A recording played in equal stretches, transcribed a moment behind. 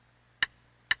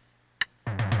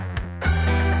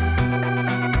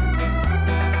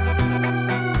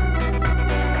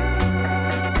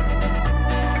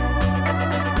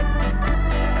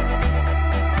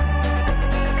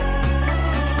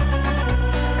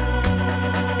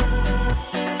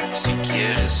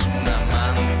quieres un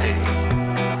amante,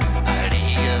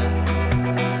 haría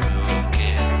lo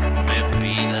que me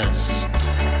pidas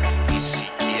tú. Y si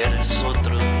quieres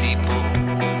otro tipo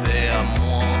de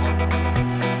amor,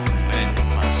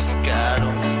 más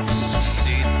caro.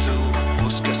 Si tú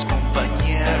buscas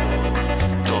compañero,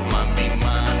 toma mi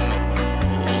mano.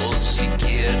 O si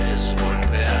quieres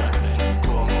golpearme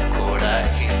con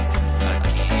coraje,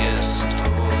 aquí estoy.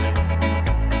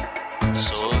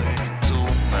 Soy tu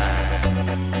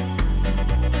man.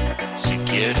 Si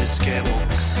quieres que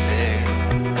boxee,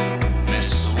 me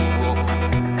subo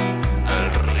al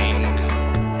ring.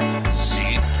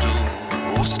 Si tú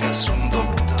buscas un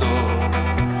doctor,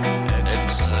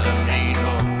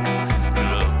 examino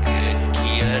lo que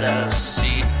quieras.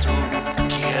 Si tú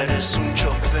quieres un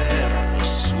chofer,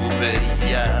 sube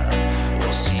ya.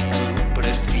 O si tú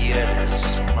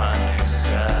prefieres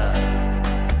manejar,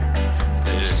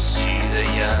 decide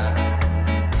ya.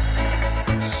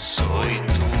 Soy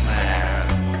tu man.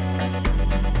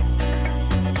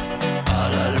 A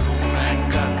la luna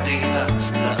encandila,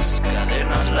 las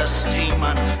cadenas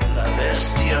lastiman, la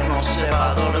bestia no se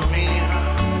va a dormir.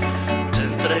 Te he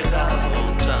entregado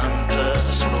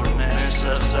tantas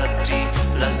promesas a ti,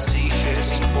 las dije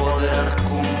sin poder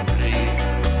cumplir.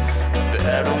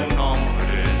 Pero un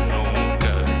hombre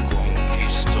nunca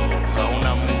conquistó a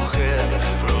una mujer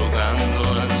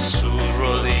rogando en sus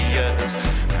rodillas.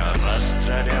 Me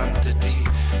arrastraré ante ti,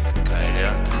 caeré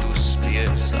ante tus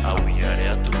pies, aullaré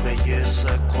a tu belleza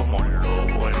como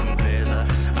lobo en veda.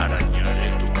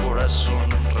 Arañaré tu corazón,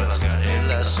 rasgaré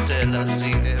las telas,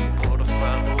 diré por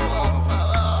favor,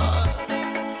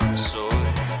 soy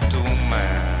tu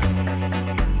man.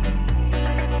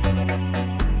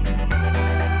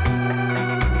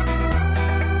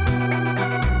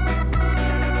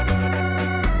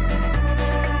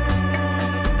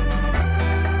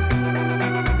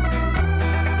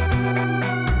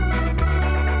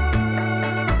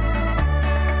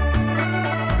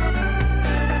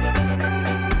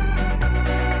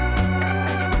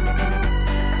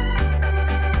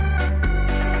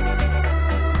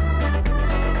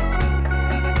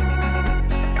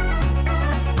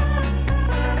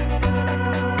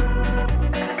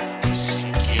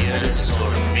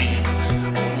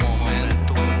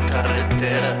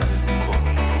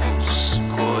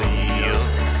 Conduzco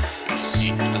yo. Y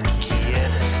si tú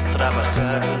quieres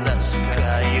trabajar las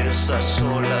calles a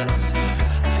solas,